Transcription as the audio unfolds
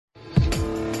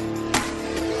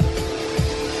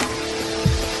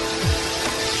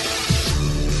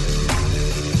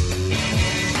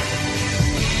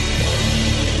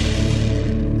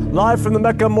Live from the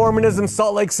Mecca of Mormonism,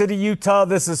 Salt Lake City, Utah.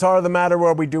 This is Heart of the Matter,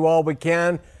 where we do all we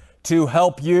can to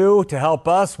help you, to help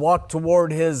us walk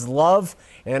toward His love.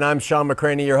 And I'm Sean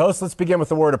McCraney, your host. Let's begin with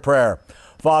a word of prayer.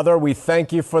 Father, we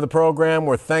thank you for the program.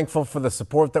 We're thankful for the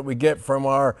support that we get from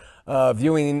our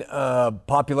viewing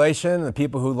population, the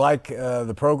people who like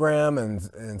the program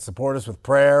and support us with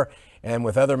prayer and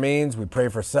with other means. We pray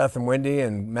for Seth and Wendy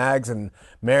and Mags and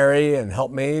Mary and help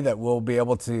me, that we'll be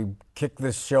able to kick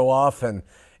this show off, and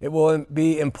it will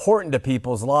be important to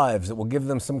people's lives. It will give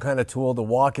them some kind of tool to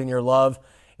walk in your love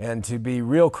and to be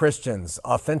real Christians,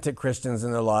 authentic Christians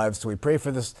in their lives. So we pray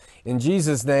for this in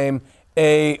Jesus' name.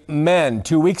 Amen.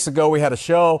 2 weeks ago, we had a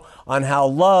show on how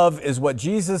love is what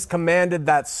Jesus commanded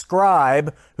that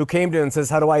scribe who came to him and says,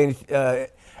 how do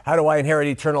I inherit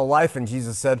eternal life? And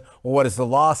Jesus said, well, what does the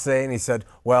law say? And he said,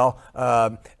 well,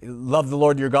 love the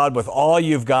Lord your God with all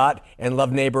you've got and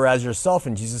love neighbor as yourself.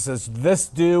 And Jesus says, this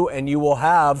do and you will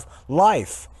have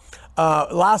life.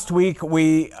 Last week,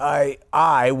 we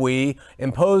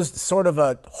imposed sort of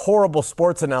a horrible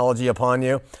sports analogy upon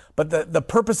you, but the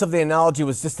purpose of the analogy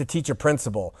was just to teach a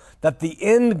principle, that the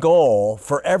end goal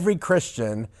for every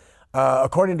Christian,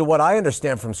 according to what I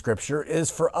understand from Scripture, is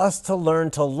for us to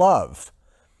learn to love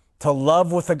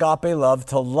with agape love,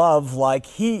 to love like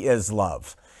He is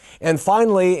love. And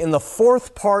finally, in the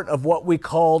fourth part of what we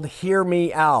called Hear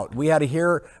Me Out, we had a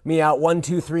Hear Me Out 1,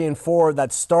 2, 3, and 4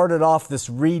 that started off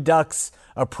this redux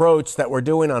approach that we're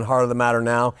doing on Heart of the Matter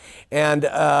now. And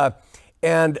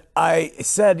I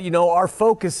said, our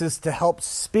focus is to help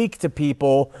speak to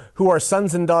people who are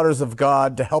sons and daughters of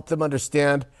God, to help them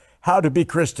understand how to be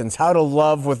Christians, how to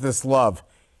love with this love.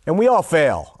 And we all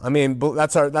fail. I mean,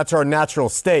 that's our natural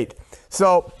state.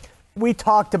 So we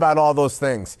talked about all those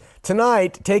things.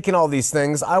 Tonight, taking all these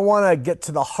things, I want to get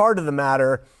to the heart of the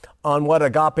matter on what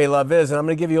agape love is. And I'm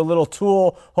going to give you a little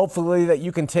tool, hopefully, that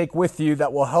you can take with you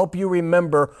that will help you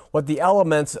remember what the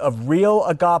elements of real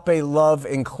agape love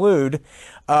include.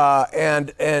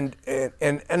 And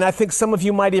I think some of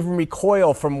you might even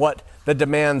recoil from what the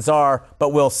demands are,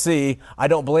 but we'll see. I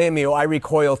don't blame you. I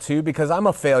recoil too, because I'm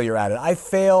a failure at it. I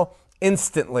fail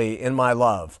instantly in my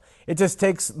love. It just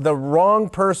takes the wrong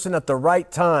person at the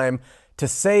right time to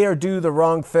say or do the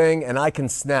wrong thing, and I can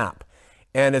snap.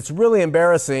 And it's really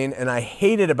embarrassing, and I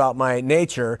hate it about my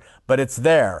nature, but it's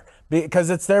there, because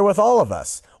it's there with all of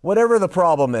us. Whatever the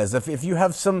problem is, if you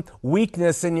have some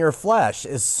weakness in your flesh,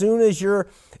 as soon as you're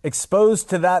exposed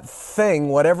to that thing,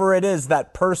 whatever it is,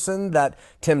 that person, that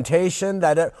temptation,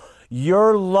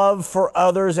 your love for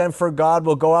others and for God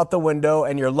will go out the window,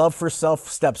 and your love for self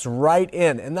steps right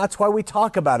in. And that's why we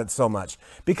talk about it so much,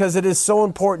 because it is so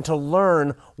important to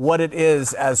learn what it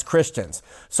is as Christians.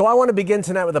 So I want to begin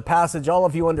tonight with a passage all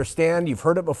of you understand. You've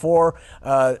heard it before.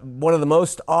 One of the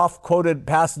most oft-quoted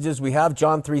passages we have,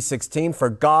 John 3:16. For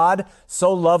God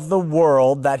so loved the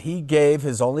world that He gave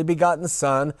His only begotten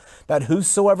Son, that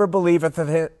whosoever believeth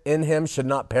in Him should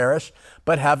not perish,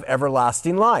 but have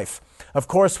everlasting life. Of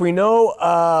course, we know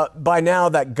by now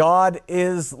that God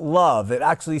is love. It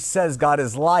actually says God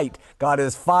is light, God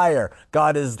is fire,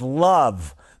 God is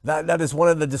love. That is one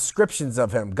of the descriptions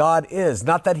of Him. God is,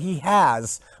 not that He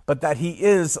has, but that He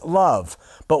is love.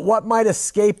 But what might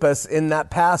escape us in that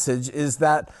passage is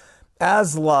that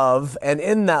as love, and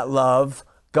in that love,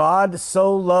 God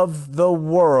so loved the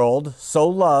world, so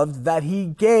loved that He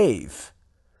gave.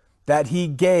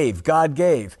 God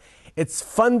gave. It's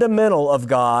fundamental of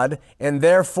God, and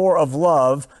therefore of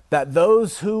love, that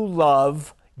those who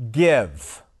love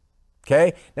give.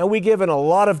 Okay? Now, we give in a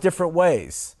lot of different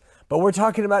ways, but we're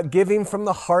talking about giving from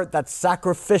the heart that's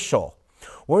sacrificial.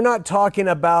 We're not talking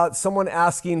about someone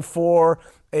asking for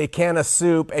a can of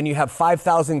soup and you have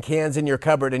 5,000 cans in your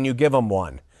cupboard and you give them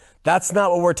one. That's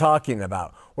not what we're talking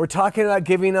about. We're talking about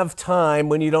giving of time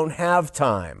when you don't have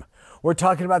time. We're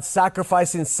talking about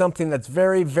sacrificing something that's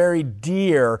very, very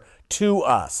dear to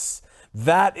us.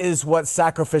 That is what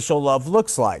sacrificial love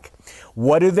looks like.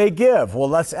 What do they give? Well,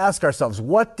 let's ask ourselves,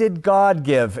 what did God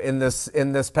give in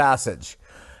this passage?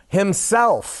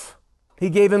 Himself. He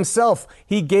gave Himself.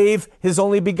 He gave His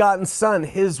only begotten Son,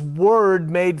 His Word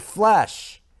made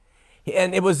flesh.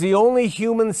 And it was the only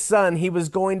human Son He was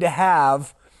going to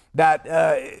have that,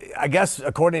 I guess,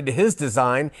 according to His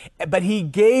design, but He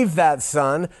gave that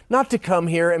Son not to come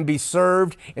here and be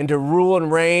served and to rule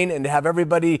and reign and to have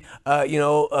everybody,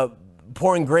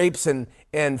 pouring grapes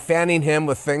and fanning Him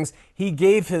with things. He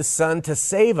gave His Son to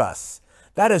save us.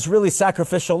 That is really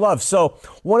sacrificial love. So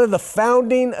one of the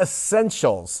founding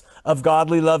essentials of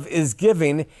godly love is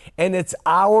giving, and it's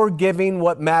our giving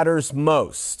what matters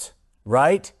most,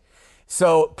 right?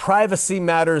 So privacy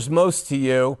matters most to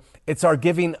you, It's our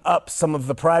giving up some of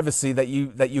the privacy that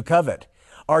you covet.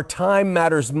 Our time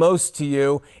matters most to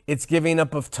you. It's giving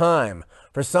up of time.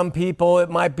 For some people, it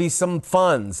might be some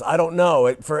funds. I don't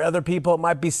know. For other people, it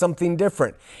might be something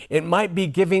different. It might be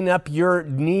giving up your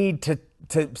need to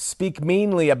speak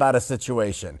meanly about a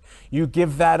situation. You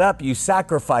give that up. You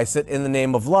sacrifice it in the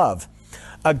name of love.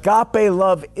 Agape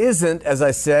love isn't, as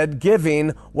I said, giving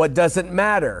what doesn't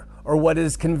matter or what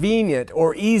is convenient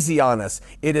or easy on us.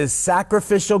 It is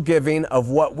sacrificial giving of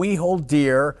what we hold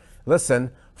dear,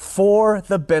 listen, for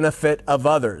the benefit of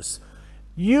others,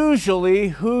 usually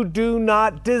who do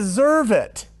not deserve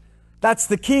it. That's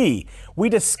the key. We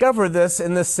discover this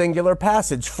in this singular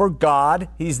passage. For God,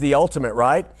 he's the ultimate,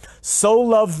 right? So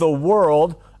loved the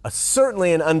world,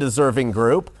 certainly an undeserving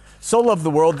group, so loved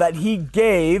the world that he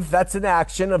gave, that's an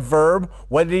action, a verb.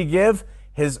 What did he give?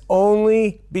 His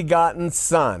only begotten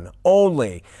son,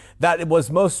 only. That it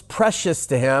was most precious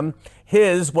to him,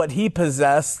 what he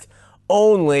possessed,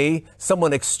 only,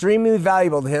 someone extremely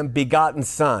valuable to him, begotten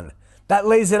son. That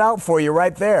lays it out for you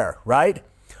right there, right?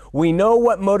 We know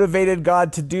what motivated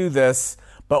God to do this,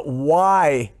 but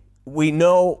why? We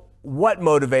know what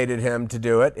motivated him to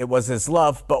do it. It was his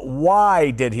love, but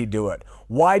why did he do it?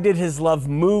 Why did his love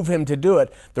move him to do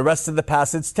it? The rest of the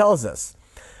passage tells us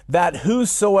that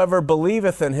whosoever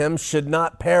believeth in him should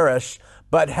not perish,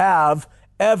 but have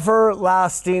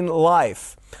everlasting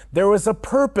life. There was a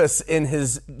purpose in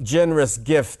his generous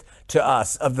gift to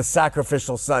us of the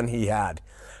sacrificial son he had,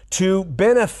 to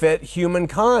benefit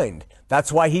humankind.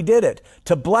 That's why he did it,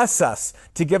 to bless us,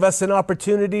 to give us an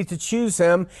opportunity to choose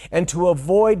him and to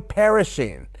avoid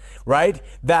perishing, right?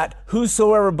 That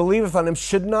whosoever believeth on him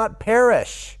should not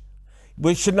perish.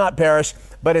 We should not perish,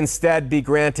 but instead be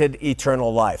granted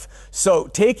eternal life. So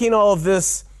taking all of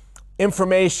this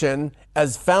information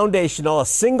as foundational, a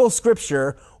single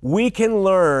scripture, we can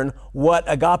learn what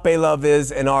agape love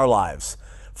is in our lives.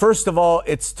 First of all,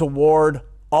 it's toward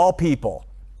all people,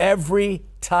 every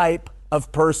type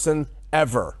of person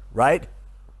ever, right?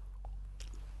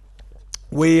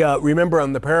 We remember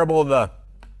on the parable of the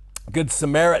Good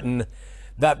Samaritan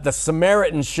that the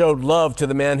Samaritan showed love to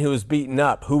the man who was beaten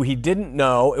up, who he didn't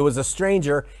know. It was a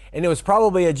stranger, and it was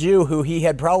probably a Jew who he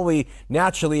had probably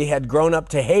naturally had grown up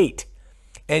to hate.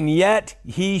 And yet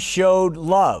he showed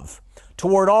love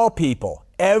toward all people,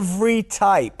 every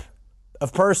type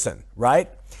of person, right?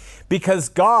 Because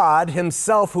God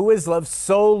himself, who is love,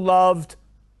 so loved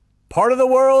part of the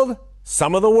world,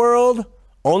 some of the world,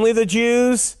 only the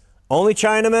Jews, only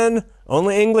Chinamen,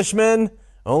 only Englishmen,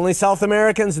 only South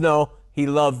Americans. No, he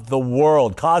loved the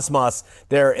world, cosmos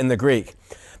there in the Greek.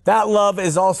 That love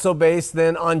is also based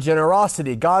then on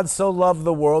generosity. God so loved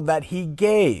the world that he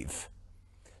gave.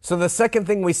 So the second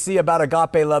thing we see about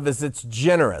agape love is it's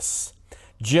generous.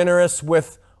 Generous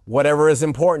with whatever is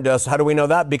important to us. How do we know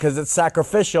that? Because it's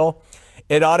sacrificial.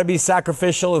 It ought to be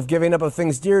sacrificial of giving up of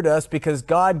things dear to us because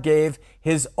God gave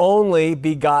his only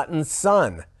begotten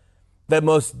son. The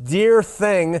most dear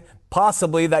thing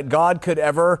possibly that God could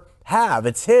ever have.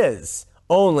 It's his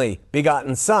only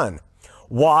begotten son.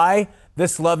 Why?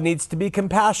 This love needs to be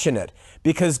compassionate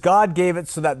because God gave it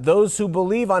so that those who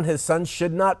believe on his son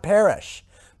should not perish.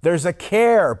 There's a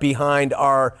care behind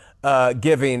our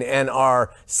giving and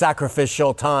our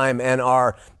sacrificial time and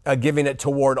our giving it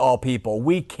toward all people.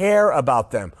 We care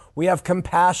about them. We have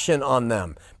compassion on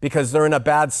them because they're in a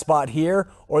bad spot here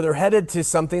or they're headed to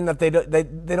something that they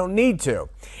don't need to.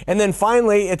 And then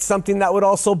finally, it's something that would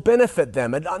also benefit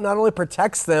them. It not only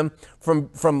protects them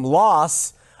from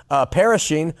loss,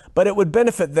 perishing, but it would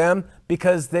benefit them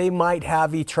because they might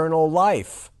have eternal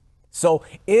life. So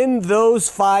in those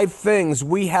 5 things,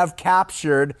 we have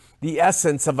captured the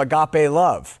essence of agape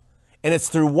love. And it's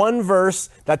through one verse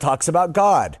that talks about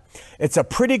God. It's a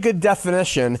pretty good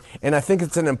definition, and I think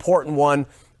it's an important one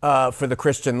for the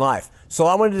Christian life. So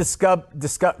I want to discuss,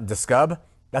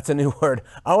 that's a new word.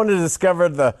 I want to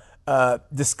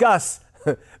discuss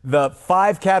the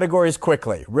 5 categories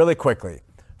really quickly.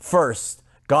 First,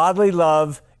 godly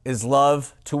love is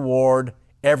love toward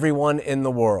everyone in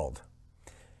the world,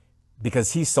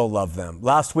 because he so loved them.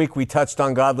 Last week, we touched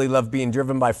on godly love being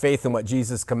driven by faith in what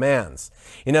Jesus commands.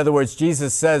 In other words,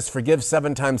 Jesus says, forgive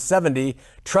 7 times 70.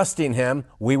 Trusting him,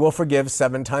 we will forgive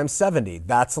 7 times 70.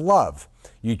 That's love.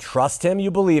 You trust him, you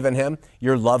believe in him,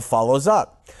 your love follows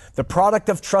up. The product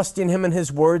of trusting him and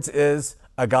his words is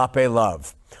agape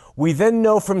love. We then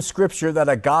know from Scripture that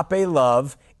agape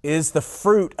love is the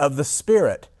fruit of the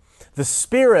Spirit. The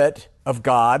Spirit of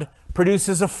God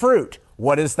produces a fruit.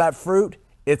 What is that fruit?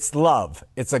 It's love.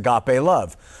 It's agape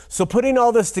love. So putting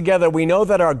all this together, we know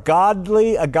that our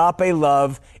godly agape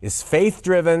love is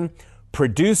faith-driven,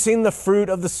 producing the fruit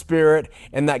of the Spirit,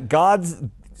 and that God's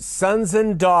sons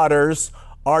and daughters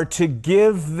are to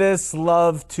give this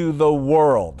love to the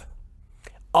world.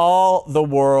 All the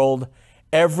world,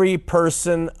 every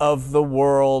person of the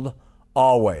world,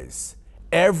 always.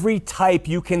 Every type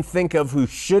you can think of who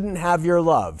shouldn't have your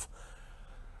love.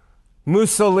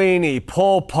 Mussolini,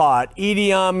 Pol Pot,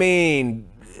 Idi Amin,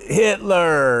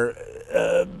 Hitler,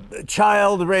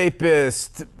 child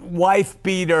rapist, wife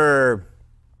beater,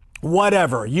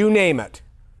 whatever, you name it.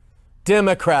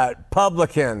 Democrat,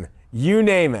 Republican, you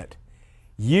name it.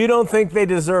 You don't think they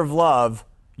deserve love,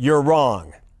 you're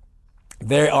wrong.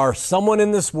 They are someone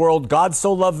in this world. God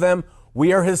so loved them.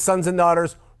 We are his sons and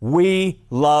daughters. We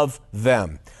love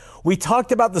them. We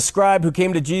talked about the scribe who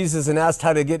came to Jesus and asked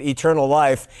how to get eternal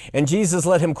life, and Jesus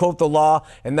let him quote the law,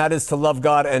 and that is to love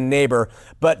God and neighbor.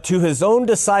 But to his own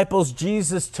disciples,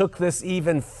 Jesus took this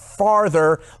even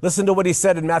farther. Listen to what he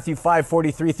said in Matthew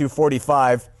 5:43 through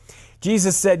 45.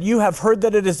 Jesus said, "You have heard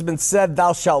that it has been said,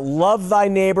 thou shalt love thy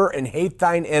neighbor and hate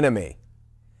thine enemy.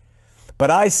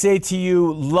 But I say to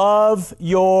you, love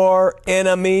your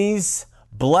enemies,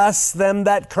 bless them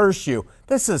that curse you."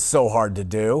 This is so hard to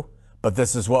do, but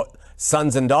this is what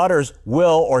sons and daughters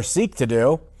will or seek to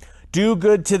do. Do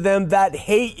good to them that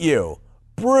hate you.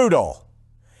 Brutal.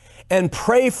 And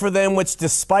pray for them which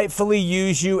despitefully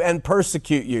use you and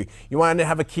persecute you. You want to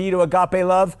have a key to agape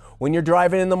love? When you're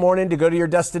driving in the morning to go to your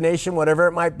destination, whatever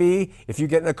it might be, if you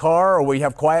get in a car or we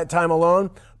have quiet time alone,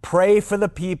 pray for the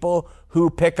people who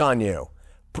pick on you.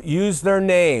 Use their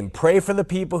name. Pray for the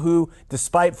people who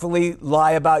despitefully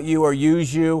lie about you or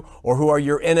use you or who are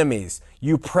your enemies.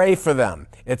 You pray for them.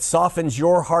 It softens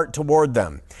your heart toward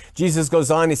them. Jesus goes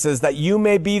on, he says, that you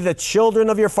may be the children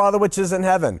of your Father which is in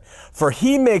heaven. For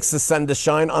he makes the sun to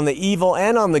shine on the evil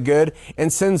and on the good,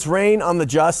 and sends rain on the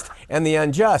just and the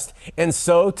unjust. And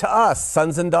so to us,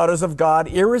 sons and daughters of God,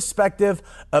 irrespective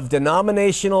of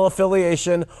denominational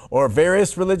affiliation or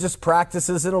various religious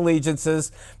practices and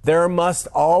allegiances, there must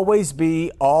always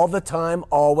be, all the time,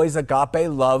 always agape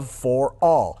love for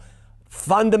all.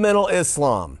 Fundamental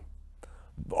Islam,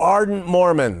 ardent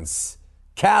Mormons,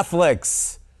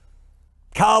 Catholics,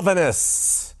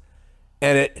 Calvinists,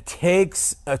 and it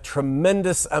takes a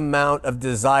tremendous amount of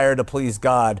desire to please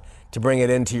God to bring it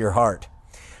into your heart.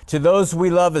 To those we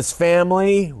love as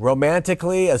family,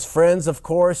 romantically, as friends, of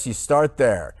course, you start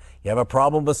there. You have a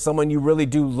problem with someone you really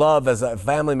do love as a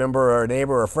family member or a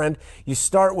neighbor or a friend, you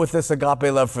start with this agape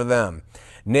love for them.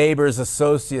 Neighbors,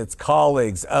 associates,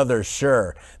 colleagues, others,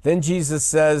 sure. Then Jesus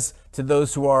says to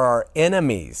those who are our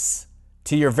enemies,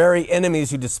 to your very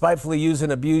enemies who despitefully use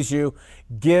and abuse you,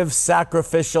 give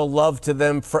sacrificial love to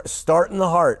them. Start in the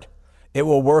heart. It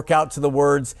will work out to the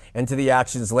words and to the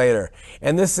actions later.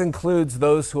 And this includes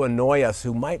those who annoy us,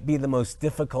 who might be the most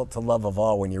difficult to love of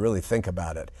all when you really think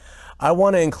about it. I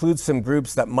want to include some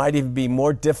groups that might even be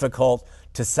more difficult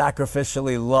to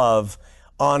sacrificially love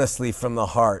honestly from the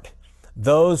heart.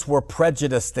 Those we're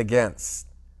prejudiced against,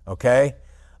 okay?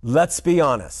 Let's be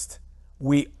honest.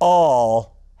 We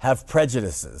all have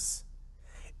prejudices.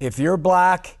 If you're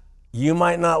black, you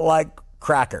might not like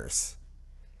crackers.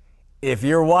 If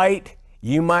you're white,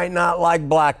 you might not like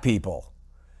black people.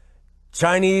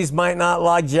 Chinese might not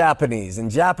like Japanese,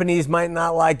 and Japanese might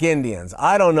not like Indians.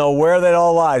 I don't know where that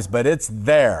all lies, but it's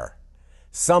there.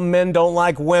 Some men don't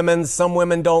like women, some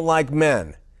women don't like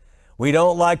men. We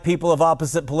don't like people of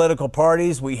opposite political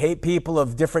parties. We hate people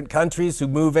of different countries who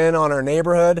move in on our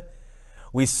neighborhood.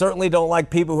 We certainly don't like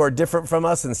people who are different from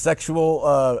us in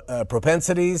sexual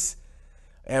propensities.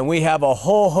 And we have a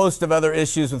whole host of other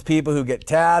issues with people who get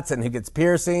tats and who gets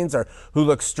piercings or who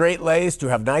look straight-laced, who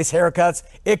have nice haircuts.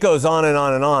 It goes on and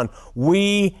on and on.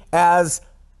 We as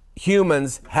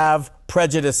humans have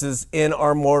prejudices in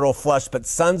our mortal flesh, but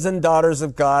sons and daughters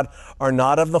of God are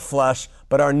not of the flesh,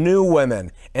 but are new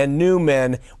women and new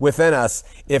men within us.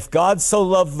 If God so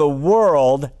loved the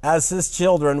world as his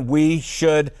children, we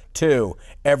should too.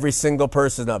 Every single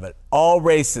person of it. All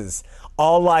races,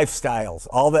 all lifestyles,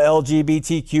 all the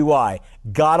LGBTQI.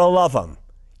 Gotta love them.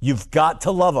 You've got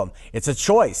to love them. It's a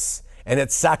choice and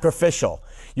it's sacrificial.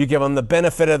 You give them the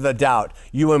benefit of the doubt.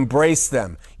 You embrace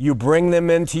them. You bring them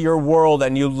into your world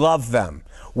and you love them.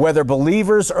 Whether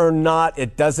believers or not,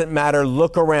 it doesn't matter.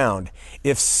 Look around.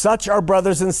 If such are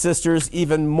brothers and sisters,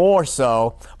 even more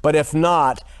so, but if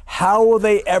not, how will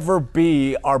they ever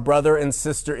be our brother and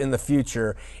sister in the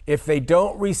future if they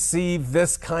don't receive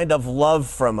this kind of love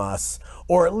from us,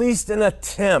 or at least an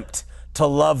attempt to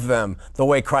love them the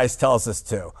way Christ tells us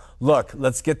to? Look,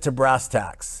 let's get to brass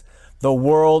tacks. The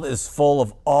world is full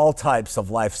of all types of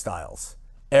lifestyles,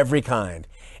 every kind.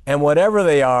 And whatever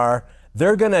they are,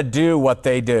 they're going to do what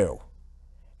they do.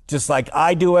 just like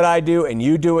I do what I do and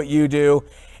you do what you do.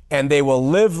 And they will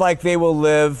live like they will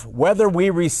live, whether we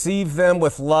receive them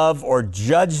with love or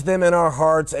judge them in our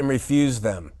hearts and refuse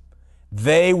them.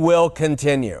 They will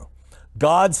continue.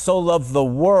 God so loved the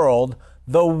world,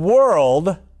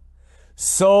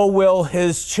 so will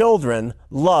his children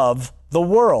love the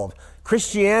world.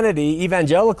 Christianity,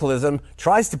 evangelicalism,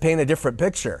 tries to paint a different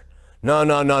picture. No.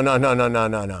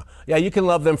 Yeah, you can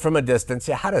love them from a distance.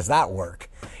 Yeah, how does that work?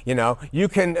 You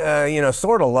can,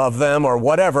 sort of love them or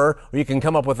whatever, or you can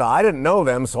come up with I didn't know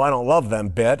them, so I don't love them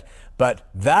bit. But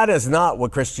that is not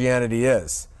what Christianity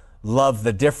is. Love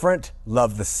the different,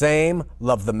 love the same,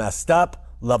 love the messed up,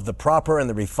 love the proper and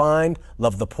the refined,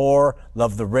 love the poor,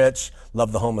 love the rich,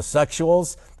 love the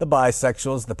homosexuals, the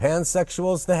bisexuals, the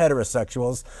pansexuals, the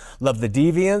heterosexuals, love the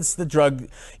deviants, the drug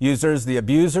users, the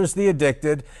abusers, the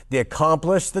addicted, the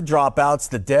accomplished, the dropouts,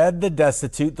 the dead, the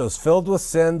destitute, those filled with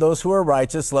sin, those who are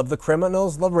righteous, love the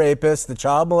criminals, the rapists, the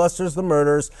child molesters, the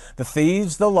murderers, the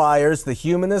thieves, the liars, the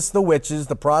humanists, the witches,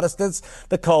 the Protestants,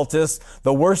 the cultists,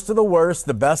 the worst of the worst,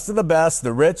 the best of the best,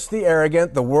 the rich, the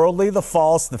arrogant, the worldly, the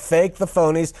false, the fake, the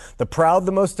phonies, the proud,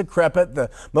 the most decrepit, the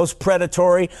most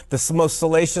predatory, the most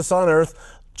salacious on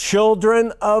earth.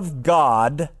 Children of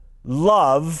God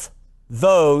love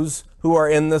those who are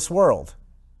in this world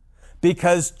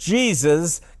because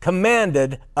Jesus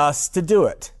commanded us to do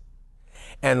it.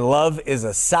 And love is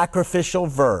a sacrificial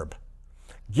verb.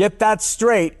 Get that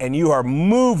straight and you are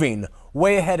moving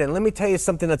way ahead. And let me tell you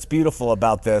something that's beautiful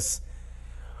about this.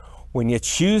 When you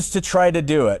choose to try to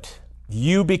do it,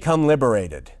 you become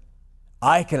liberated.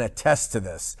 I can attest to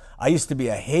this. I used to be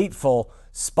a hateful,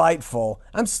 spiteful,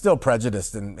 I'm still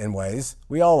prejudiced in ways.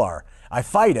 We all are. I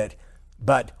fight it,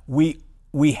 but we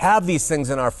have these things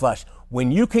in our flesh.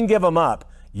 When you can give them up,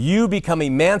 you become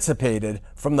emancipated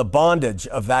from the bondage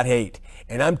of that hate.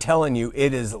 And I'm telling you,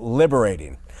 it is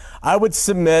liberating. I would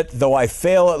submit, though I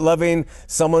fail at loving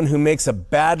someone who makes a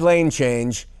bad lane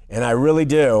change, and I really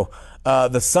do,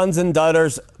 the sons and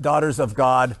daughters of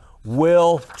God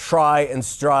will try and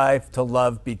strive to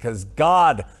love because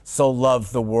God so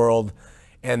loved the world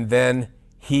and then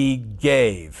he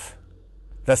gave.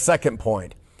 The second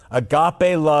point,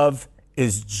 agape love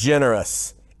is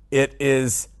generous. It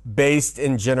is based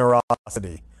in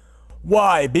generosity.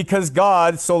 Why? Because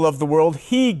God so loved the world,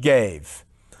 he gave.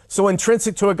 So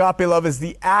intrinsic to agape love is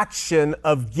the action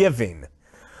of giving.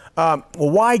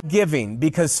 Why giving?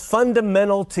 Because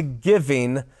fundamental to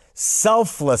giving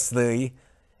selflessly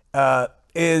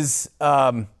is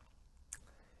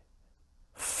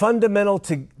fundamental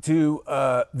to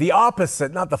the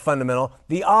opposite, not the fundamental,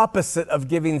 the opposite of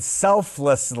giving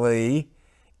selflessly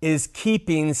is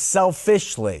keeping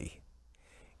selfishly.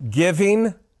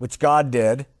 Giving, which God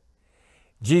did,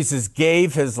 Jesus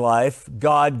gave his life,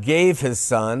 God gave his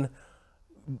son,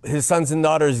 his sons and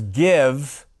daughters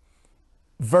give,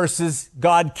 versus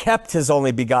God kept his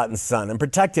only begotten son and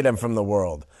protected him from the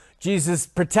world. Jesus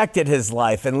protected his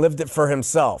life and lived it for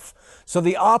himself. So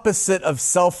the opposite of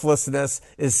selflessness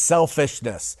is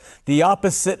selfishness. The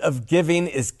opposite of giving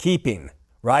is keeping,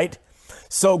 right?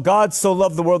 So God so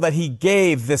loved the world that he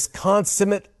gave this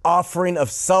consummate offering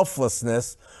of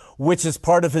selflessness, which is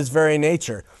part of his very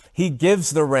nature. He gives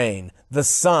the rain, the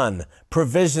sun,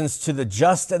 provisions to the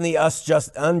just and the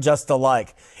unjust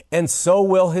alike. And so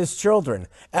will his children,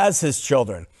 as his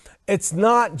children. It's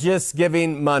not just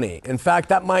giving money. In fact,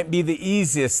 that might be the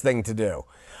easiest thing to do.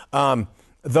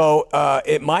 Though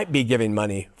it might be giving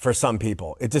money for some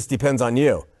people. It just depends on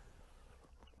you.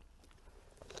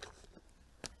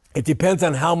 It depends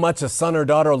on how much a son or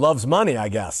daughter loves money, I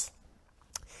guess.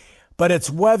 But it's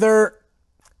whether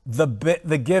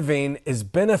the giving is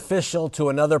beneficial to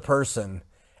another person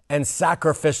and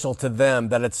sacrificial to them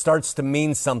that it starts to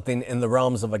mean something in the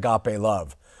realms of agape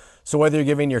love. So whether you're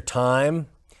giving your time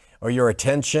or your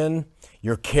attention,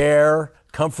 your care,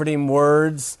 comforting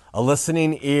words, a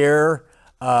listening ear,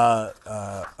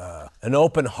 an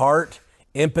open heart,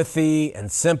 empathy and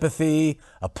sympathy,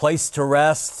 a place to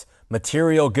rest,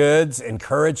 material goods,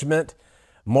 encouragement,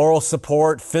 moral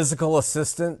support, physical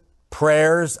assistance,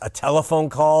 prayers, a telephone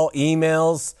call,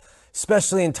 emails,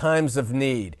 especially in times of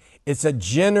need. It's a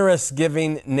generous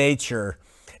giving nature,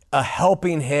 a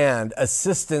helping hand,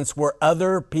 assistance where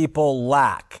other people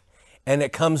lack, and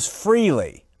it comes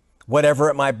freely, whatever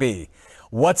it might be.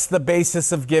 What's the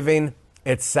basis of giving?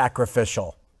 It's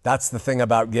sacrificial. That's the thing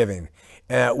about giving,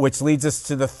 which leads us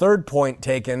to the third point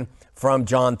taken from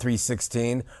John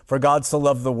 3:16. For God so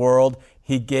loved the world,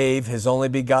 he gave his only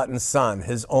begotten son,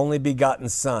 his only begotten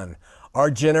son. Our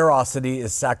generosity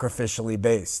is sacrificially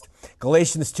based.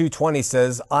 Galatians 2:20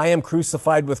 says, I am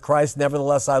crucified with Christ,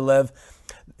 nevertheless I live.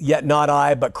 Yet not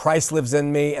I, but Christ lives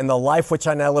in me. And the life which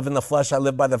I now live in the flesh, I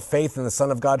live by the faith in the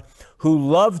Son of God, who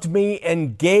loved me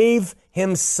and gave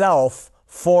himself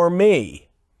for me.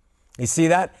 You see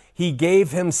that? He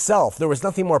gave himself. There was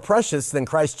nothing more precious than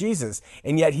Christ Jesus,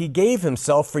 and yet he gave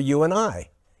himself for you and I.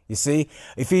 You see,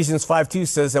 Ephesians 5:2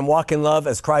 says, and walk in love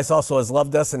as Christ also has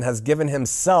loved us and has given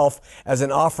himself as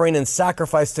an offering and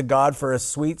sacrifice to God for a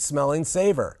sweet smelling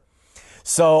savor.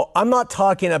 So I'm not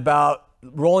talking about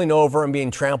rolling over and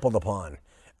being trampled upon.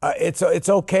 It's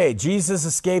okay. Jesus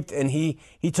escaped and he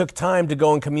took time to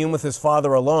go and commune with his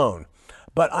Father alone.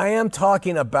 But I am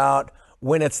talking about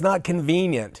when it's not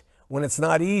convenient, when it's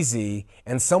not easy,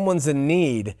 and someone's in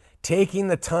need, taking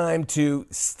the time to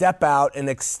step out and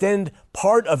extend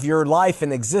part of your life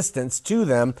and existence to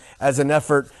them as an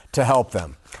effort to help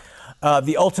them.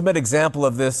 The ultimate example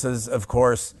of this is, of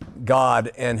course,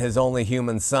 God and his only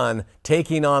human son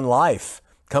taking on life,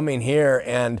 coming here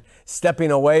and stepping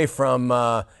away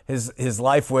from his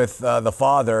life with the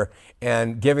Father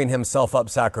and giving himself up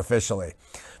sacrificially.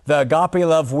 The agape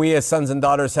love we as sons and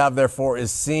daughters have, therefore,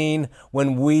 is seen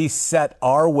when we set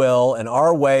our will and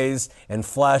our ways and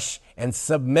flesh and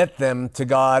submit them to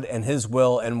God and his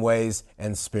will and ways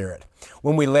and spirit.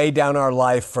 When we lay down our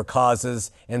life for causes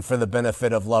and for the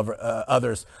benefit of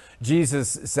others.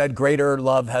 Jesus said, greater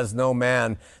love has no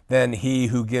man than he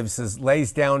who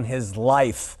lays down his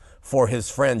life for his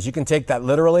friends. You can take that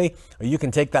literally, or you can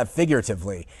take that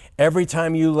figuratively. Every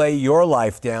time you lay your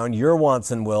life down, your wants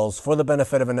and wills for the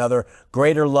benefit of another,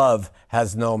 greater love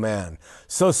has no man.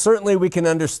 So certainly we can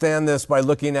understand this by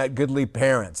looking at goodly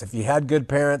parents. If you had good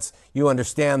parents, you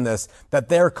understand this, that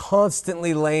they're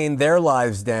constantly laying their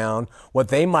lives down, what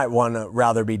they might want to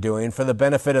rather be doing for the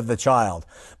benefit of the child.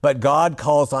 But God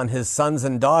calls on his sons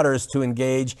and daughters to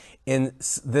engage in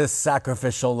this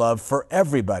sacrificial love for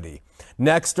everybody.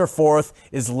 Next or fourth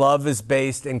is love is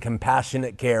based in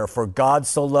compassionate care. For God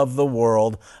so loved the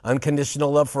world,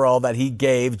 unconditional love for all, that he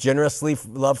gave, generously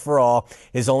love for all,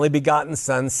 his only begotten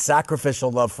son,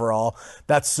 sacrificial love for all,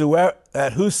 that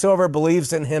whosoever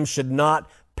believes in him should not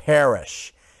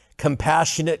perish.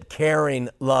 Compassionate, caring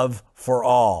love for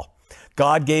all.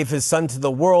 God gave his son to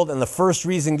the world, and the first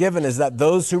reason given is that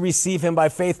those who receive him by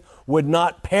faith would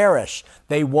not perish.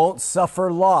 They won't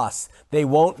suffer loss. They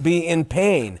won't be in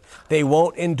pain. They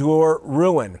won't endure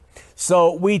ruin.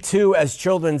 So we too, as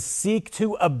children, seek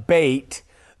to abate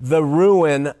the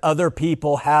ruin other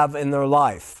people have in their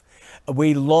life.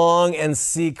 We long and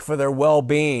seek for their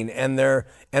well-being and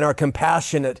are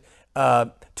compassionate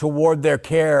toward their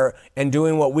care and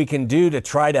doing what we can do to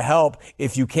try to help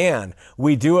if you can.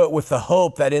 We do it with the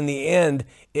hope that in the end,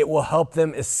 it will help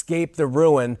them escape the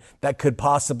ruin that could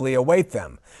possibly await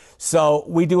them. So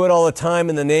we do it all the time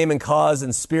in the name and cause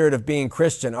and spirit of being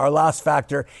Christian. Our last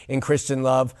factor in Christian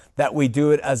love, that we do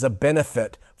it as a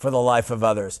benefit for the life of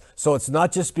others. So it's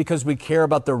not just because we care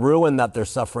about the ruin that they're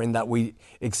suffering that we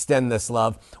extend this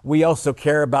love. We also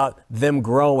care about them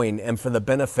growing and for the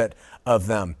benefit of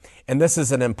them. And this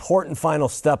is an important final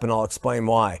step, and I'll explain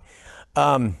why.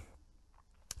 It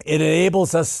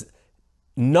enables us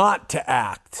not to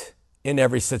act in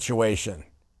every situation.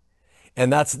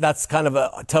 And that's kind of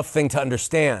a tough thing to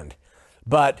understand.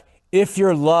 But if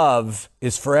your love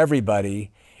is for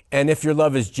everybody, and if your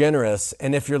love is generous,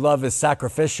 and if your love is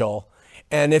sacrificial,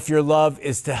 and if your love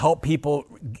is to help people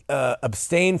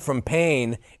abstain from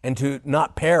pain and to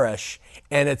not perish,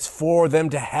 and it's for them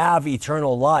to have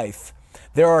eternal life,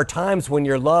 there are times when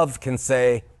your love can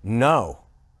say no.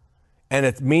 And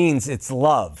it means it's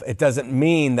love. It doesn't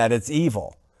mean that it's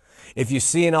evil. If you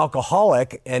see an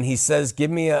alcoholic and he says,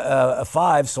 give me a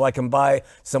 $5 so I can buy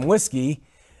some whiskey,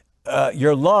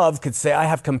 your love could say, I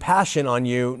have compassion on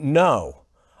you. No,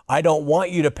 I don't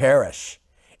want you to perish.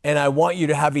 And I want you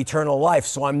to have eternal life.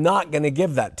 So I'm not going to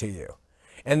give that to you.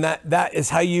 And that is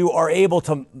how you are able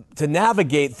to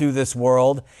navigate through this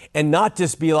world and not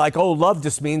just be like, oh, love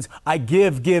just means I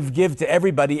give to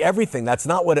everybody everything. That's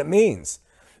not what it means.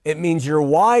 It means you're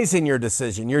wise in your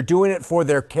decision. You're doing it for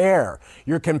their care.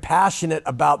 You're compassionate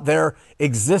about their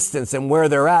existence and where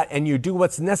they're at, and you do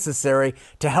what's necessary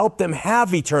to help them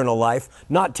have eternal life,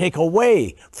 not take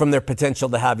away from their potential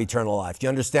to have eternal life. Do you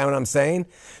understand what I'm saying?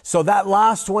 So that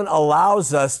last one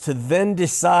allows us to then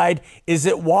decide, is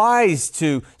it wise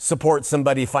to support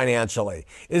somebody financially?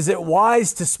 Is it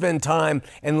wise to spend time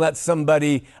and let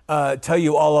somebody tell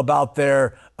you all about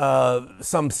their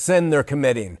some sin they're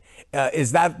committing?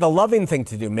 Is that the loving thing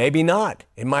to do? Maybe not.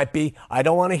 It might be, I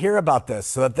don't want to hear about this,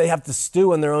 so that they have to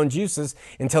stew in their own juices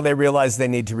until they realize they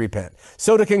need to repent.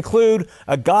 So to conclude,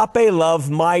 agape love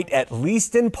might, at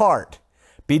least in part,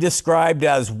 be described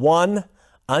as one,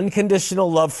 unconditional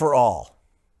love for all.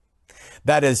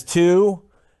 That is 2,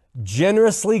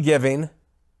 generously giving.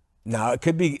 Now, it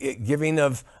could be giving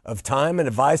of time and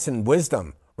advice and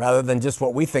wisdom rather than just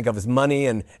what we think of as money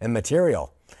and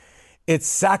material. It's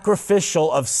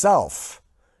sacrificial of self,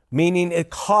 meaning it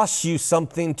costs you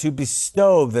something to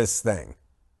bestow this thing.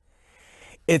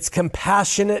 It's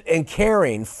compassionate and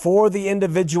caring for the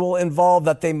individual involved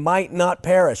that they might not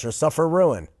perish or suffer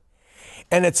ruin.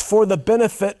 And it's for the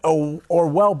benefit or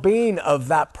well-being of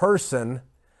that person,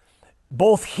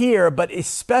 both here, but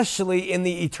especially in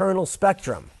the eternal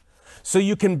spectrum. So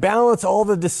you can balance all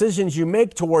the decisions you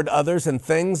make toward others and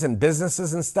things and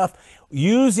businesses and stuff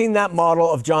using that model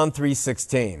of John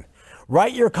 3:16.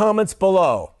 Write your comments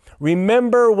below.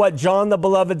 Remember what John the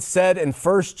Beloved said in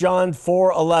 1 John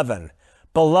 4:11.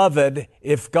 Beloved,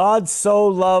 if God so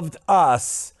loved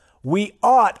us, we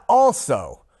ought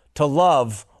also to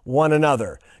love one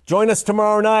another. Join us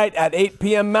tomorrow night at 8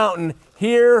 p.m. Mountain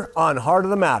here on Heart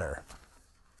of the Matter.